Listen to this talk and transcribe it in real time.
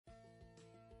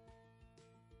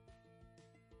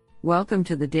Welcome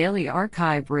to the Daily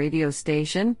Archive radio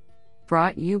station,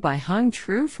 brought you by Hung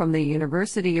Tru from the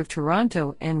University of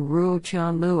Toronto and Ruo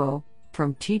Chan Luo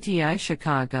from TTI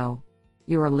Chicago.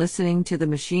 You are listening to the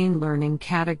Machine Learning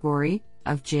category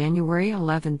of January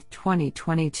 11,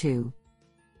 2022.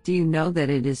 Do you know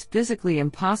that it is physically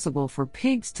impossible for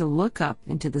pigs to look up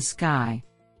into the sky?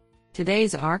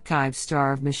 Today's archive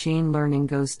star of machine learning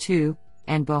goes to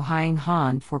and Bohaing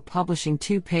Han for publishing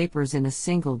 2 papers in a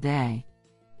single day.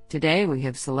 Today we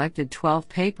have selected 12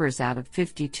 papers out of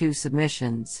 52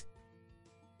 submissions.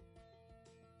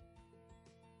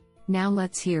 Now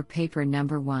let's hear paper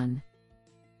number 1.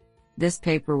 This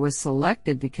paper was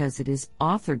selected because it is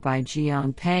authored by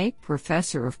Jian Pei,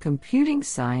 Professor of Computing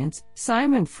Science,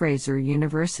 Simon Fraser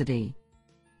University.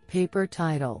 Paper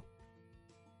title: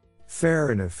 Fair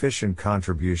and Efficient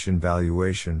Contribution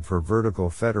Valuation for Vertical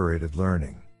Federated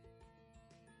Learning.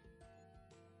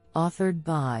 Authored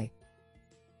by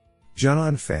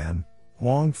Zhenan Fan,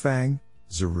 Huang Fang,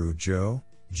 Ziru Zhou,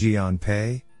 Jian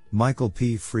Pei, Michael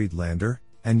P. Friedlander,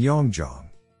 and Yong Zhang.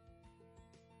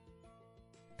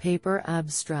 Paper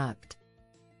abstract: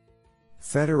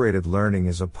 Federated learning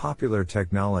is a popular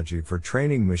technology for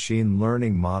training machine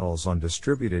learning models on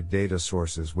distributed data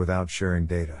sources without sharing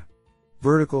data.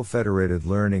 Vertical federated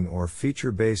learning or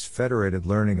feature-based federated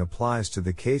learning applies to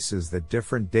the cases that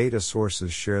different data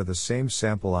sources share the same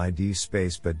sample ID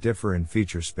space but differ in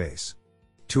feature space.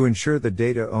 To ensure the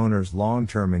data owner's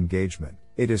long-term engagement,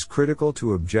 it is critical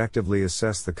to objectively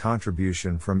assess the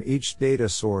contribution from each data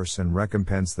source and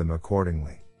recompense them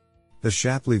accordingly. The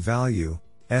Shapley value,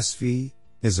 SV,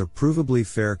 is a provably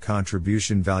fair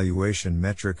contribution valuation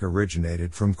metric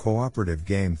originated from cooperative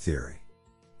game theory.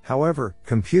 However,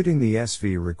 computing the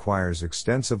SV requires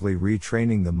extensively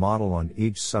retraining the model on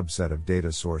each subset of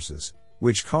data sources,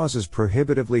 which causes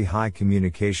prohibitively high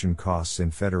communication costs in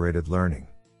federated learning.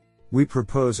 We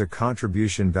propose a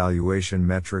contribution valuation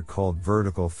metric called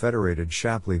Vertical Federated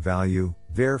Shapley Value,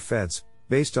 VER-FEDS,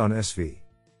 based on SV.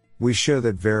 We show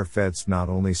that VER-FEDS not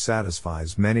only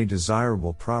satisfies many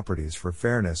desirable properties for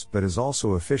fairness but is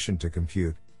also efficient to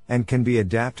compute, and can be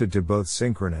adapted to both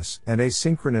synchronous and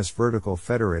asynchronous vertical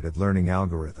federated learning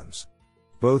algorithms.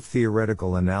 Both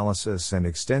theoretical analysis and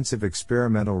extensive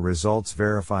experimental results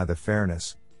verify the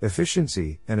fairness,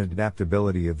 efficiency, and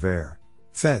adaptability of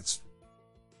VER-FEDS.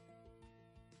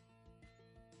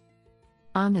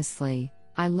 Honestly,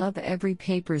 I love every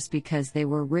papers because they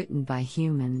were written by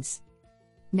humans.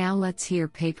 Now let's hear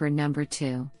paper number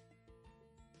 2.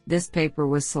 This paper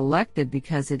was selected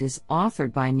because it is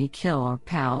authored by Nikhil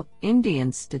Arpal,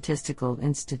 Indian Statistical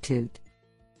Institute.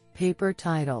 Paper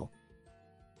title: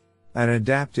 An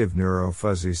Adaptive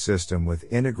Neurofuzzy System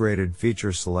with Integrated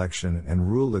Feature Selection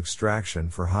and Rule Extraction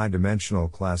for High-Dimensional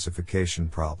Classification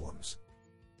Problems.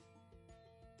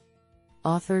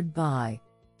 Authored by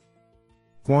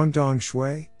Guangdong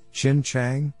Shui, Qin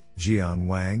Chang, Jian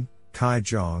Wang, Kai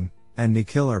Zhang, and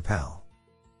Nikhil Arpal.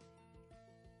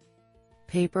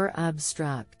 Paper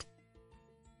abstract: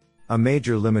 A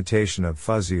major limitation of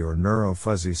fuzzy or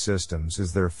neurofuzzy systems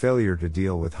is their failure to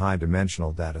deal with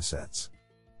high-dimensional datasets.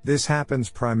 This happens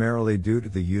primarily due to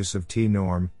the use of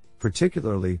T-norm,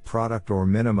 particularly product or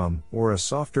minimum, or a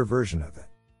softer version of it.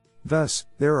 Thus,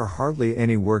 there are hardly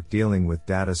any work dealing with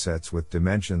datasets with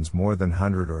dimensions more than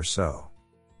 100 or so.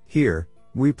 Here,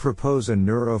 we propose a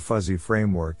neurofuzzy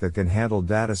framework that can handle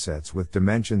datasets with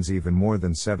dimensions even more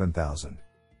than 7,000.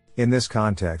 In this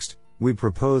context, we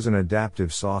propose an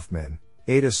adaptive softmin,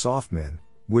 Ada softmin,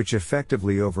 which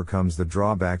effectively overcomes the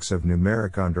drawbacks of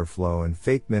numeric underflow and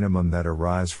fake minimum that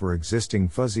arise for existing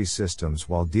fuzzy systems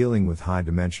while dealing with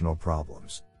high-dimensional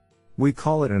problems. We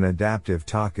call it an adaptive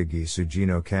Takagi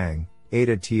Sujino Kang,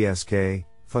 Ada TSK,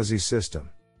 fuzzy system.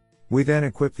 We then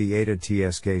equip the Ada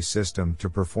TSK system to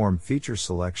perform feature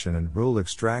selection and rule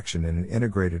extraction in an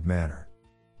integrated manner.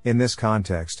 In this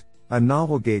context, a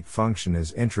novel gate function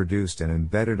is introduced and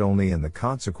embedded only in the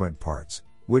consequent parts,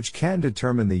 which can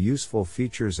determine the useful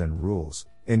features and rules,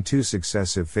 in 2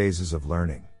 successive phases of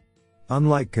learning.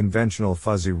 Unlike conventional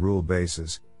fuzzy rule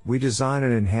bases, we design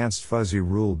an enhanced fuzzy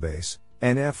rule base,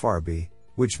 NFRB,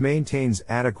 which maintains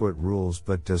adequate rules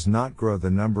but does not grow the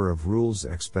number of rules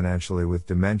exponentially with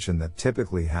dimension that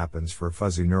typically happens for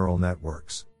fuzzy neural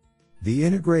networks. The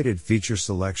integrated feature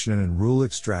selection and rule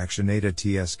extraction Ada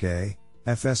TSK,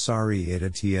 FSRE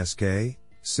Ada TSK,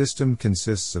 system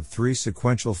consists of 3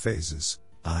 sequential phases,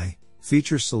 I,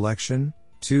 feature selection,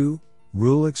 2,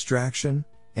 rule extraction,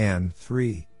 and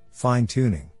 3,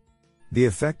 fine-tuning. The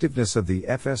effectiveness of the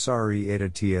FSRE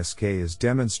ADA-TSK is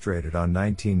demonstrated on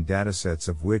 19 datasets,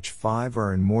 of which 5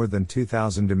 are in more than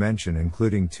 2,000 dimension,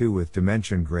 including 2 with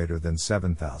dimension greater than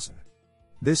 7,000.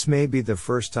 This may be the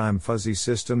first time fuzzy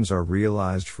systems are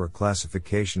realized for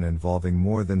classification involving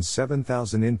more than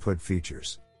 7,000 input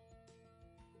features.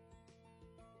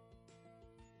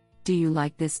 Do you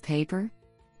like this paper?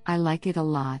 I like it a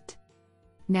lot.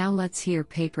 Now let's hear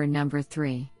paper number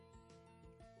 3.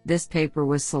 This paper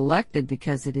was selected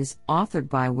because it is authored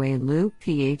by Wei Lu,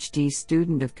 PhD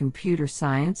student of Computer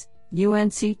Science,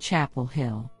 UNC Chapel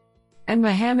Hill, and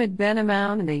Mohammed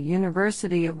Benamoun, the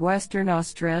University of Western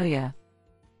Australia.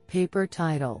 Paper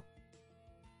title: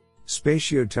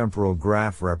 Spatiotemporal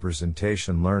Graph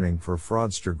Representation Learning for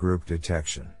Fraudster Group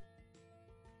Detection.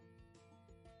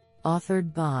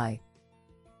 Authored by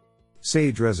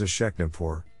Saeed Reza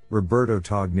Shekhnapur, Roberto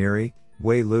Togneri,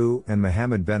 Wei Lu, and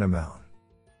Mohammed Benamoun.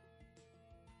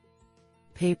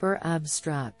 Paper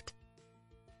abstract: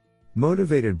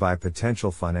 Motivated by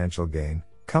potential financial gain,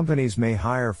 companies may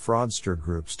hire fraudster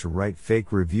groups to write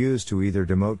fake reviews to either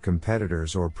demote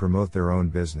competitors or promote their own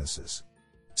businesses.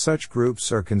 Such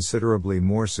groups are considerably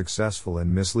more successful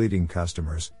in misleading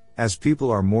customers, as people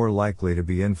are more likely to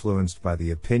be influenced by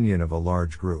the opinion of a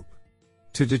large group.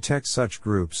 To detect such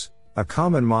groups, a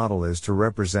common model is to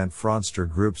represent fraudster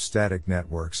groups' static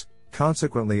networks,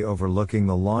 consequently overlooking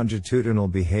the longitudinal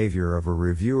behavior of a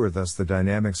reviewer, thus the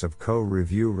dynamics of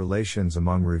co-review relations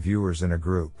among reviewers in a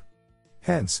group.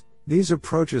 Hence, these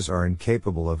approaches are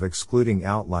incapable of excluding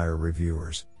outlier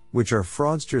reviewers, which are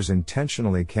fraudsters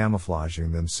intentionally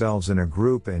camouflaging themselves in a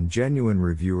group, and genuine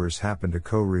reviewers happen to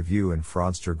co-review in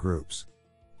fraudster groups.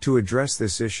 To address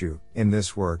this issue, in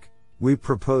this work, we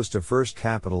propose to first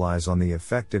capitalize on the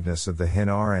effectiveness of the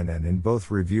HIN-RNN in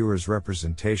both reviewers'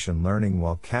 representation learning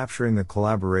while capturing the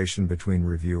collaboration between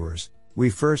reviewers. We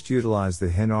first utilize the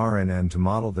HIN-RNN to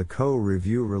model the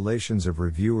co-review relations of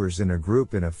reviewers in a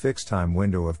group in a fixed time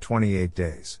window of 28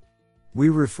 days. We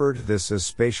refer to this as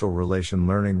spatial relation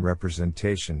learning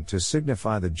representation to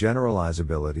signify the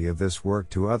generalizability of this work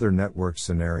to other network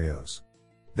scenarios.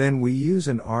 Then we use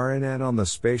an RNN on the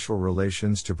spatial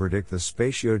relations to predict the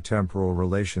spatiotemporal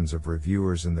relations of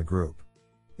reviewers in the group.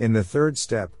 In the third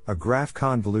step, a graph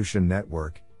convolution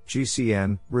network,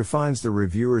 GCN, refines the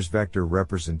reviewer's vector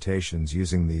representations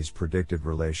using these predicted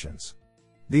relations.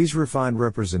 These refined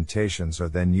representations are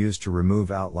then used to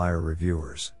remove outlier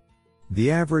reviewers.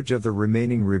 The average of the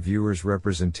remaining reviewers'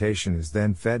 representation is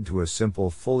then fed to a simple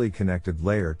fully connected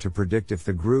layer to predict if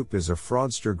the group is a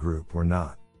fraudster group or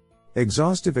not.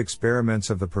 Exhaustive experiments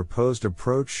of the proposed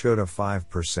approach showed a 5%,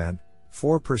 4%,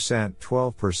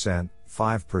 12%,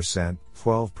 5%,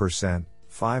 12%,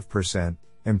 5%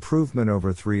 improvement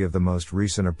over 3 of the most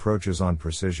recent approaches on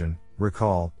precision,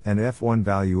 recall, and F1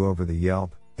 value over the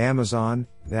Yelp, Amazon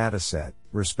dataset,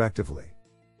 respectively.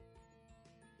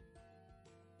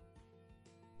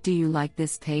 Do you like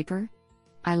this paper?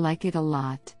 I like it a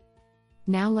lot.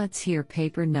 Now let's hear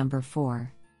paper number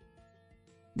 4.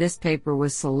 This paper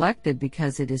was selected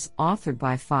because it is authored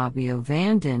by Fabio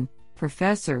Vandin,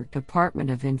 Professor, Department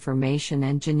of Information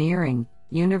Engineering,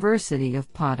 University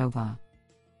of Padova.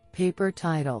 Paper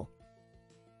title: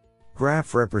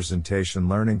 Graph Representation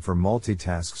Learning for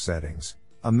Multitask Settings,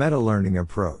 a Meta-Learning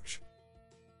Approach.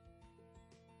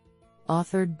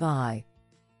 Authored by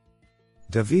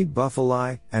David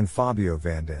Buffalai and Fabio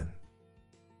Vandin.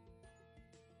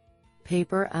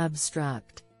 Paper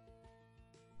abstract: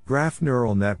 Graph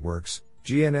neural networks,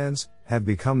 GNNs, have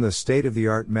become the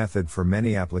state-of-the-art method for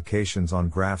many applications on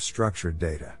graph-structured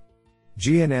data.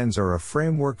 GNNs are a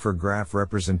framework for graph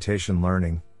representation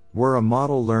learning, where a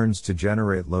model learns to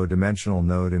generate low-dimensional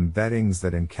node embeddings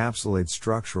that encapsulate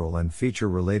structural and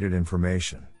feature-related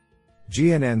information.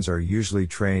 GNNs are usually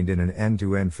trained in an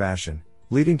end-to-end fashion,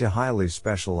 leading to highly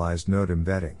specialized node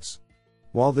embeddings.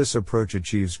 While this approach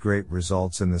achieves great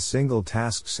results in the single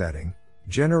task setting,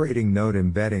 generating node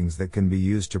embeddings that can be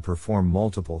used to perform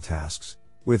multiple tasks,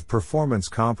 with performance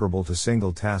comparable to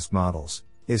single task models,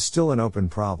 is still an open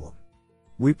problem.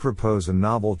 We propose a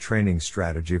novel training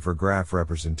strategy for graph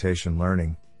representation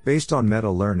learning, based on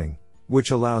meta-learning,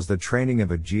 which allows the training of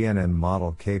a GNN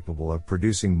model capable of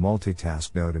producing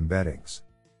multitask node embeddings.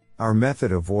 Our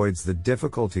method avoids the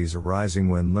difficulties arising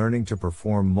when learning to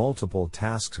perform multiple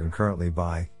tasks concurrently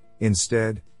by,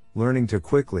 instead, learning to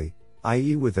quickly,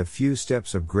 i.e. with a few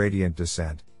steps of gradient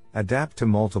descent, adapt to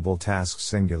multiple tasks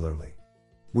singularly.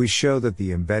 We show that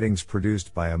the embeddings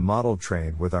produced by a model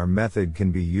trained with our method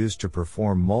can be used to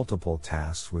perform multiple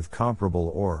tasks with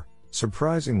comparable or,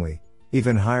 surprisingly,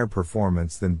 even higher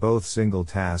performance than both single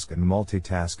task and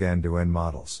multitask end-to-end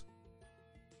models.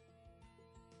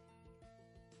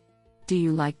 Do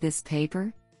you like this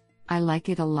paper? I like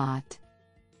it a lot.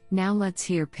 Now let's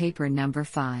hear paper number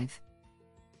 5.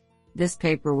 This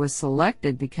paper was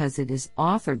selected because it is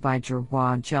authored by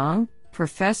Zhihua Zhang,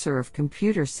 Professor of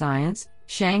Computer Science,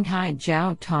 Shanghai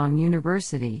Jiao Tong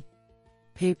University.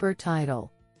 Paper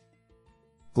title: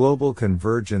 Global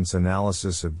Convergence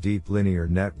Analysis of Deep Linear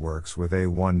Networks with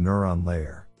A1 Neuron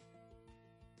Layer.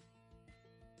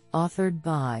 Authored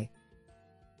by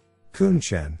Kun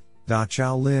Chen,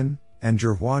 Dachao Lin, and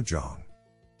Zhihua Zhang.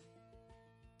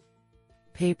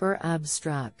 Paper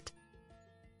abstract: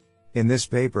 In this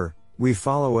paper, we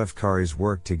follow Fkari's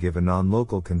work to give a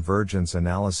non-local convergence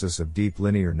analysis of deep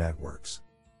linear networks.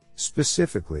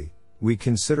 Specifically, we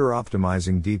consider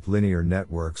optimizing deep linear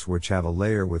networks which have a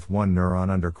layer with one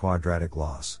neuron under quadratic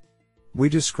loss. We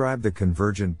describe the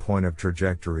convergent point of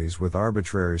trajectories with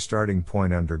arbitrary starting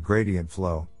point under gradient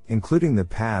flow, including the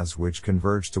paths which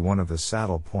converge to one of the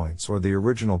saddle points or the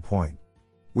original point.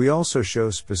 We also show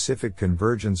specific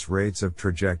convergence rates of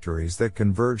trajectories that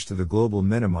converge to the global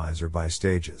minimizer by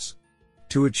stages.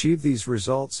 To achieve these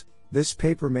results, this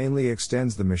paper mainly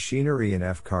extends the machinery in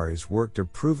Fkari's work to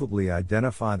provably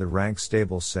identify the rank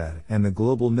stable set and the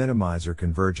global minimizer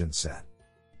convergent set.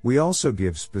 We also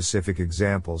give specific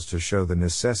examples to show the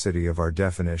necessity of our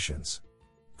definitions.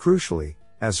 Crucially,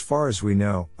 as far as we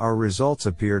know, our results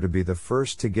appear to be the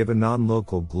first to give a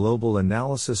non-local global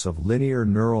analysis of linear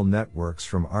neural networks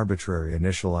from arbitrary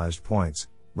initialized points,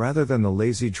 rather than the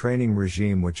lazy training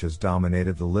regime which has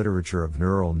dominated the literature of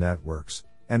neural networks,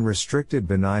 and restricted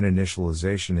benign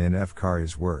initialization in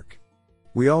Fkari's work.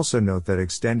 We also note that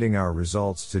extending our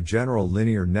results to general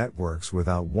linear networks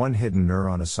without one hidden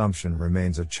neuron assumption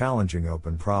remains a challenging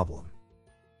open problem.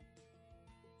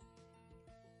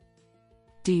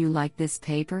 Do you like this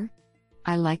paper?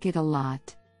 I like it a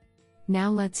lot.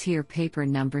 Now let's hear paper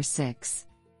number 6.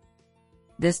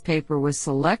 This paper was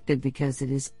selected because it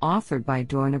is authored by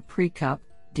Doina Prekup,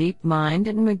 DeepMind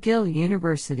and McGill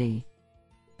University.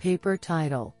 Paper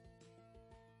title: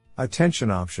 Attention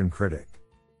Option Critic.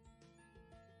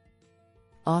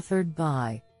 Authored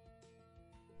by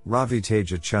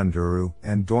Raviteja Chunduru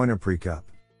and Doina Prekup.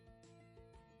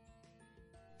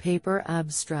 Paper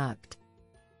abstract: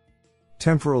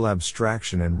 Temporal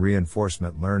abstraction and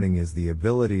reinforcement learning is the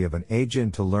ability of an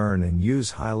agent to learn and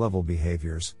use high-level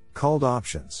behaviors, called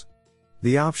options.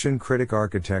 The option critic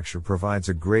architecture provides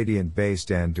a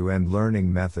gradient-based end-to-end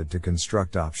learning method to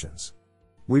construct options.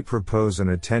 We propose an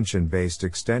attention-based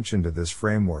extension to this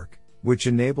framework, which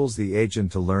enables the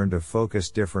agent to learn to focus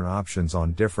different options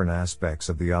on different aspects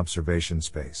of the observation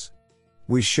space.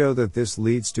 We show that this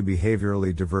leads to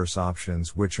behaviorally diverse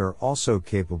options which are also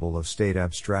capable of state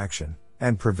abstraction,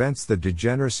 and prevents the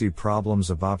degeneracy problems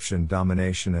of option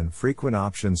domination and frequent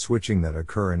option switching that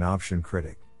occur in option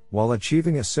critic, while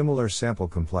achieving a similar sample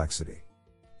complexity.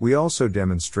 We also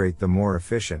demonstrate the more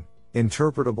efficient,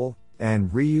 interpretable,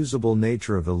 and reusable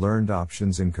nature of the learned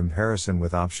options in comparison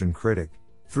with option critic,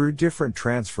 through different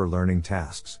transfer learning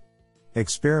tasks.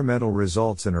 Experimental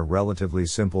results in a relatively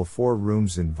simple 4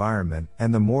 rooms environment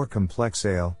and the more complex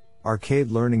ALE, arcade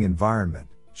learning environment,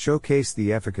 showcase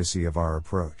the efficacy of our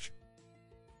approach.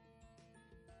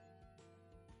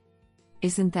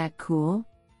 Isn't that cool?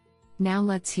 Now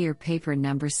let's hear paper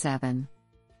number 7.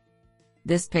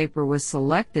 This paper was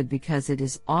selected because it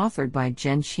is authored by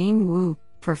Zhenxin Wu,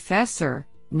 Professor,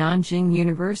 Nanjing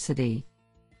University.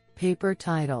 Paper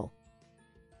title: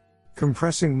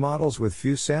 Compressing models with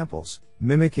few samples,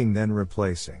 mimicking then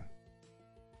replacing.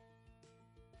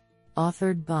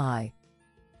 Authored by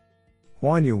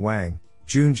Huanyu Wang,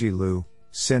 Junji Liu,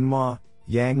 Sinma,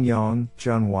 Yang Yang,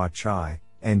 Zhenhua Chai,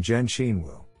 and Zhenxin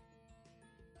Wu.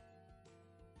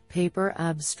 Paper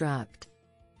abstract: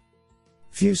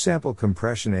 Few sample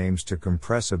compression aims to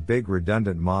compress a big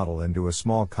redundant model into a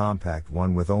small compact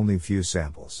one with only few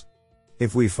samples.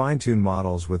 If we fine-tune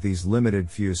models with these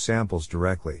limited few samples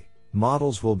directly,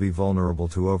 models will be vulnerable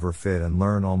to overfit and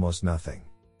learn almost nothing.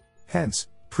 Hence,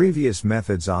 previous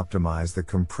methods optimize the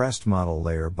compressed model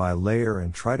layer by layer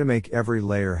and try to make every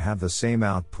layer have the same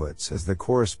outputs as the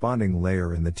corresponding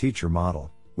layer in the teacher model,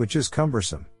 which is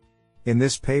cumbersome. In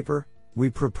this paper, we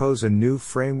propose a new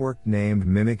framework named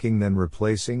Mimicking Then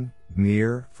Replacing,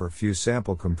 MIR, for few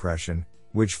sample compression,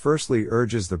 which firstly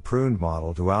urges the pruned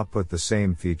model to output the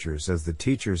same features as the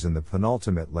teachers in the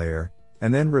penultimate layer,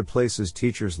 and then replaces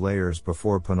teachers' layers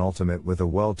before penultimate with a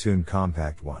well-tuned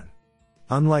compact one.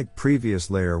 Unlike previous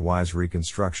layer-wise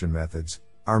reconstruction methods,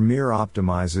 our MIR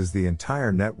optimizes the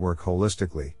entire network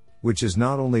holistically, which is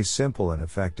not only simple and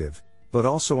effective, but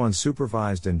also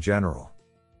unsupervised and general.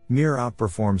 MIR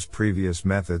outperforms previous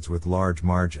methods with large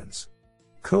margins.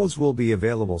 Codes will be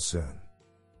available soon.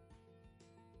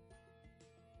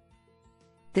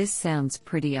 This sounds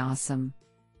pretty awesome.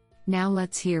 Now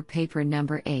let's hear paper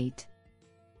number 8.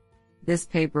 This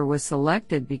paper was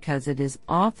selected because it is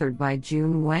authored by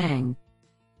Jun Wang.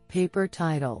 Paper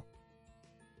title: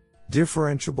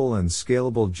 Differentiable and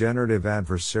Scalable Generative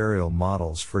Adversarial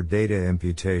Models for Data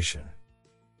Imputation.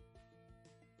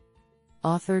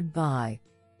 Authored by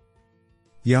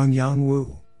Yang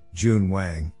Wu, Jun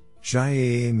Wang,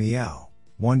 Xiaoye Miao,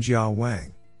 Wenjia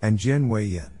Wang, and Jin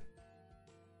Weiyin.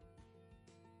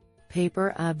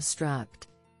 Paper abstract: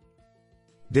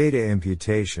 Data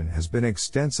imputation has been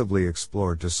extensively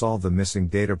explored to solve the missing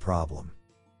data problem.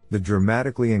 The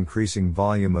dramatically increasing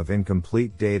volume of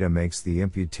incomplete data makes the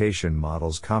imputation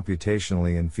models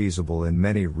computationally infeasible in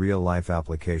many real-life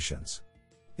applications.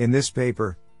 In this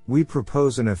paper, we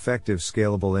propose an effective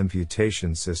scalable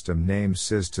imputation system named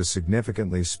SIS to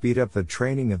significantly speed up the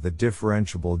training of the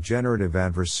differentiable generative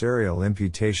adversarial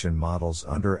imputation models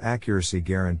under accuracy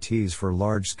guarantees for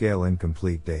large-scale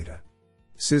incomplete data.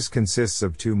 SIS consists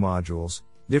of 2 modules: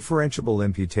 differentiable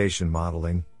imputation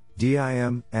modeling,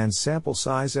 DIM, and sample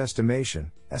size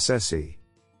estimation, SSE.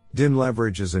 DIM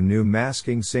leverages a new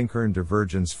masking synchrone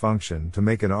divergence function to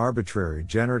make an arbitrary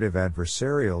generative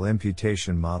adversarial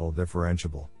imputation model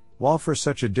differentiable, while for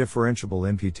such a differentiable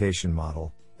imputation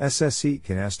model, SSE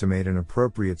can estimate an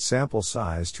appropriate sample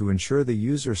size to ensure the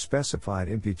user-specified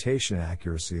imputation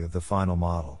accuracy of the final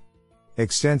model.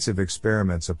 Extensive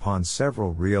experiments upon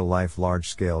several real-life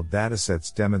large-scale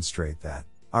datasets demonstrate that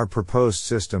our proposed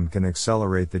system can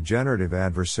accelerate the generative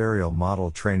adversarial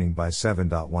model training by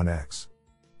 7.1x.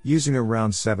 Using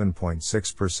around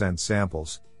 7.6%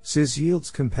 samples, SIS yields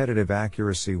competitive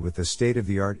accuracy with the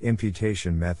state-of-the-art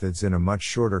imputation methods in a much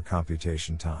shorter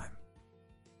computation time.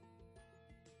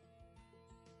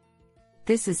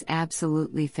 This is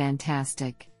absolutely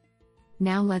fantastic.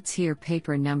 Now let's hear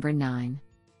paper number 9.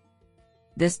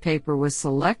 This paper was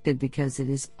selected because it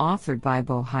is authored by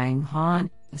Bohang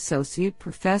Han, Associate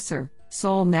Professor,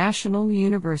 Seoul National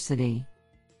University.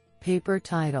 Paper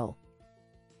title: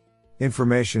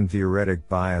 Information Theoretic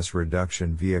Bias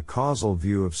Reduction via Causal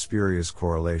View of Spurious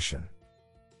Correlation.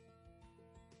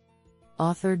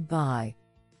 Authored by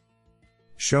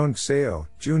Shong Seo,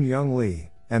 Junyoung Lee,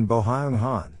 and Bohang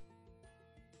Han.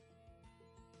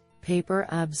 Paper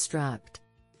abstract: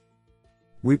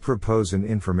 We propose an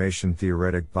information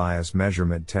theoretic bias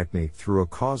measurement technique through a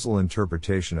causal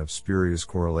interpretation of spurious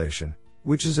correlation,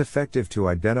 which is effective to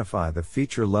identify the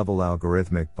feature-level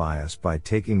algorithmic bias by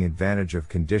taking advantage of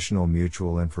conditional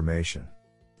mutual information.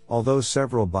 Although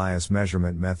several bias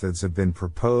measurement methods have been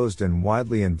proposed and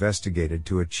widely investigated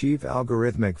to achieve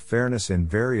algorithmic fairness in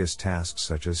various tasks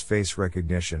such as face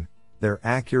recognition, their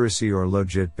accuracy or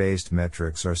logit-based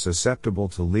metrics are susceptible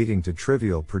to leading to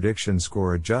trivial prediction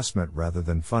score adjustment rather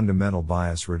than fundamental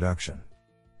bias reduction.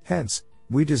 Hence,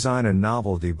 we design a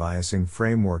novel debiasing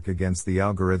framework against the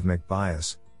algorithmic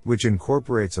bias, which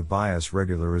incorporates a bias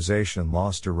regularization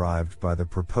loss derived by the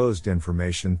proposed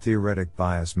information theoretic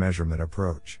bias measurement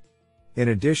approach. In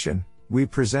addition, we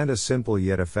present a simple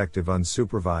yet effective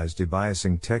unsupervised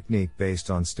debiasing technique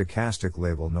based on stochastic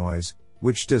label noise,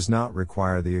 which does not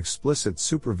require the explicit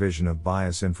supervision of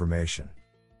bias information.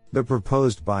 The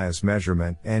proposed bias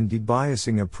measurement and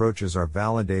debiasing approaches are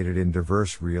validated in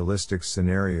diverse realistic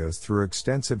scenarios through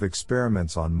extensive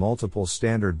experiments on multiple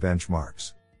standard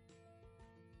benchmarks.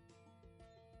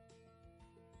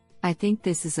 I think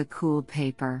this is a cool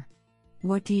paper.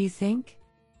 What do you think?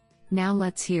 Now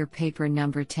let's hear paper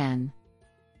number 10.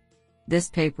 This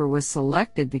paper was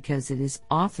selected because it is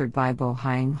authored by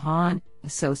Bohang Han,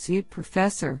 Associate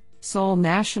Professor, Seoul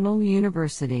National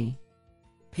University.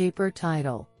 Paper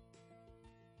title: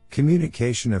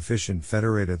 Communication Efficient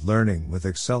Federated Learning with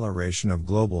Acceleration of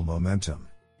Global Momentum.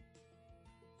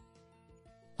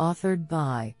 Authored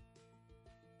by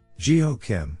Jiho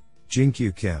Kim,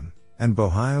 Jinkyu Kim, and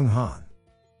Bohang Han.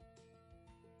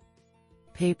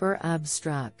 Paper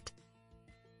abstract: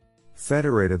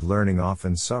 Federated learning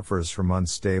often suffers from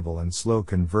unstable and slow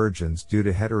convergence due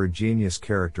to heterogeneous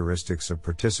characteristics of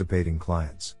participating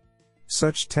clients.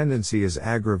 Such tendency is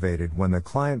aggravated when the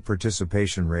client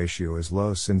participation ratio is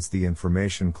low, since the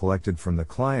information collected from the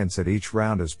clients at each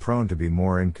round is prone to be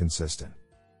more inconsistent.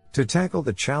 To tackle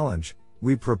the challenge,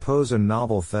 we propose a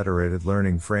novel federated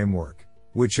learning framework,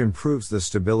 which improves the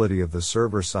stability of the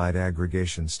server-side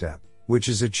aggregation step, which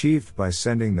is achieved by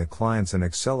sending the clients an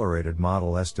accelerated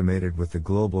model estimated with the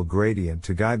global gradient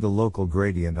to guide the local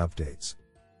gradient updates.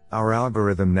 Our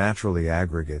algorithm naturally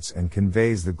aggregates and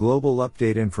conveys the global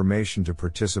update information to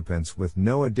participants with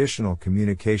no additional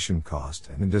communication cost,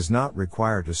 and does not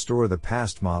require to store the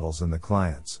past models in the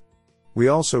clients. We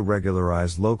also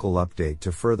regularize local update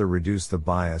to further reduce the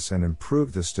bias and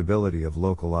improve the stability of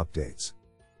local updates.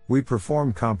 We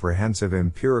perform comprehensive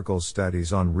empirical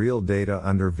studies on real data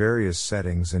under various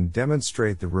settings and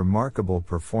demonstrate the remarkable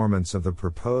performance of the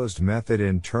proposed method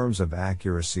in terms of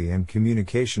accuracy and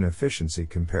communication efficiency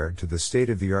compared to the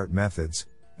state-of-the-art methods,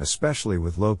 especially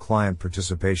with low client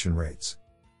participation rates.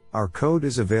 Our code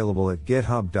is available at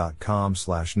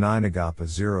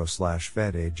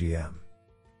github.com/9agapa0/fedagm.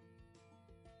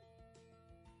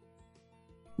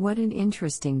 What an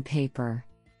interesting paper.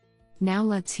 Now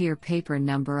let's hear paper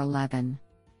number 11.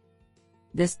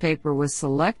 This paper was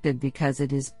selected because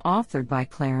it is authored by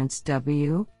Clarence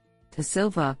W. Da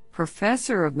Silva,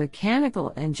 Professor of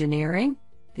Mechanical Engineering,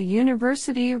 the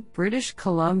University of British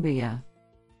Columbia.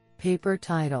 Paper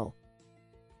title: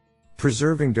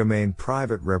 Preserving Domain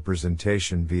Private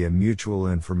Representation via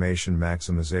Mutual Information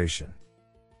Maximization.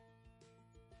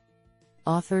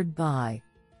 Authored by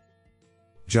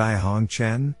Jiahong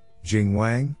Chen, Jing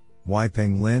Wang,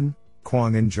 Weipeng Lin,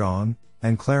 Quang'an Zhang,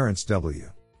 and Clarence W.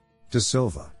 Da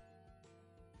Silva.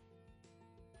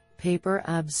 Paper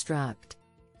abstract: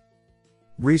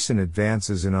 Recent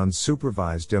advances in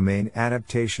unsupervised domain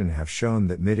adaptation have shown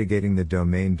that mitigating the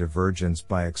domain divergence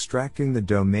by extracting the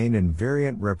domain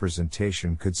invariant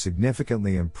representation could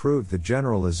significantly improve the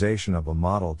generalization of a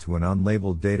model to an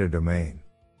unlabeled data domain.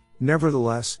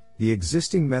 Nevertheless, the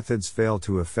existing methods fail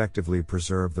to effectively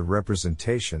preserve the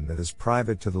representation that is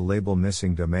private to the label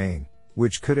missing domain,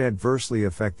 which could adversely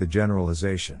affect the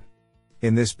generalization.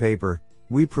 In this paper,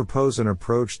 we propose an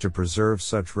approach to preserve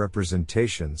such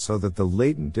representation so that the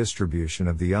latent distribution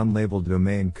of the unlabeled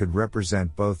domain could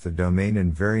represent both the domain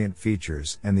invariant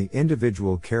features and the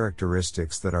individual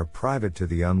characteristics that are private to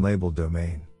the unlabeled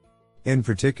domain. In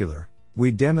particular, we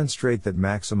demonstrate that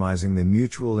maximizing the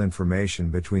mutual information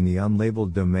between the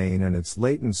unlabeled domain and its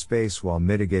latent space while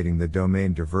mitigating the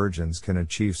domain divergence can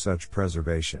achieve such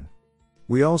preservation.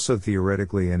 We also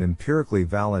theoretically and empirically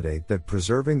validate that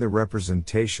preserving the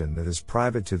representation that is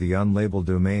private to the unlabeled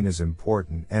domain is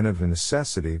important and of a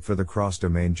necessity for the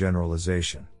cross-domain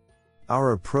generalization.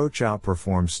 Our approach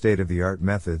outperforms state-of-the-art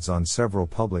methods on several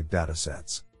public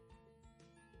datasets.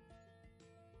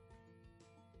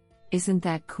 Isn't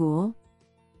that cool?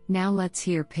 Now let's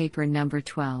hear paper number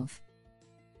 12.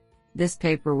 This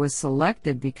paper was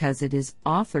selected because it is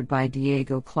authored by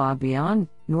Diego Clabion,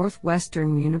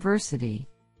 Northwestern University.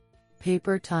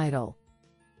 Paper title: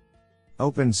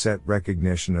 Open Set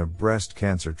Recognition of Breast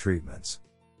Cancer Treatments.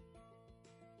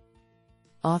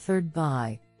 Authored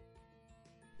by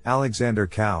Alexander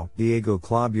Cao, Diego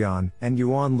Clabion, and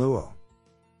Yuan Luo.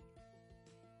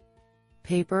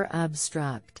 Paper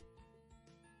abstract: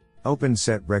 Open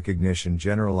set recognition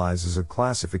generalizes a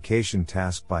classification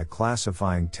task by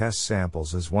classifying test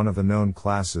samples as one of the known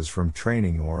classes from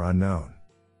training or unknown.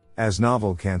 As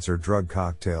novel cancer drug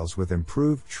cocktails with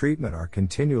improved treatment are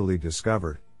continually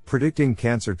discovered, predicting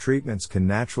cancer treatments can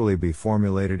naturally be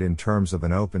formulated in terms of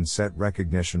an open set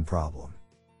recognition problem.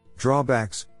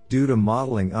 Drawbacks, due to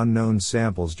modeling unknown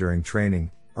samples during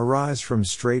training, arise from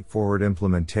straightforward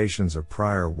implementations of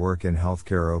prior work in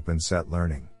healthcare open set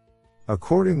learning.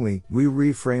 Accordingly, we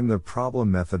reframe the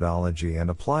problem methodology and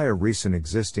apply a recent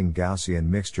existing Gaussian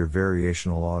mixture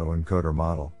variational autoencoder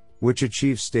model, which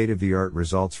achieves state-of-the-art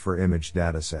results for image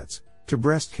datasets, to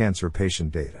breast cancer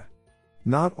patient data.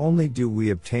 Not only do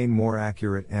we obtain more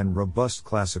accurate and robust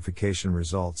classification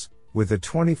results, with a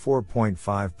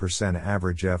 24.5%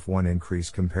 average F1 increase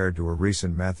compared to a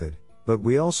recent method, but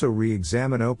we also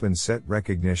re-examine open set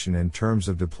recognition in terms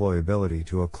of deployability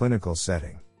to a clinical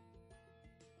setting.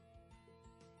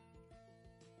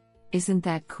 Isn't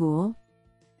that cool?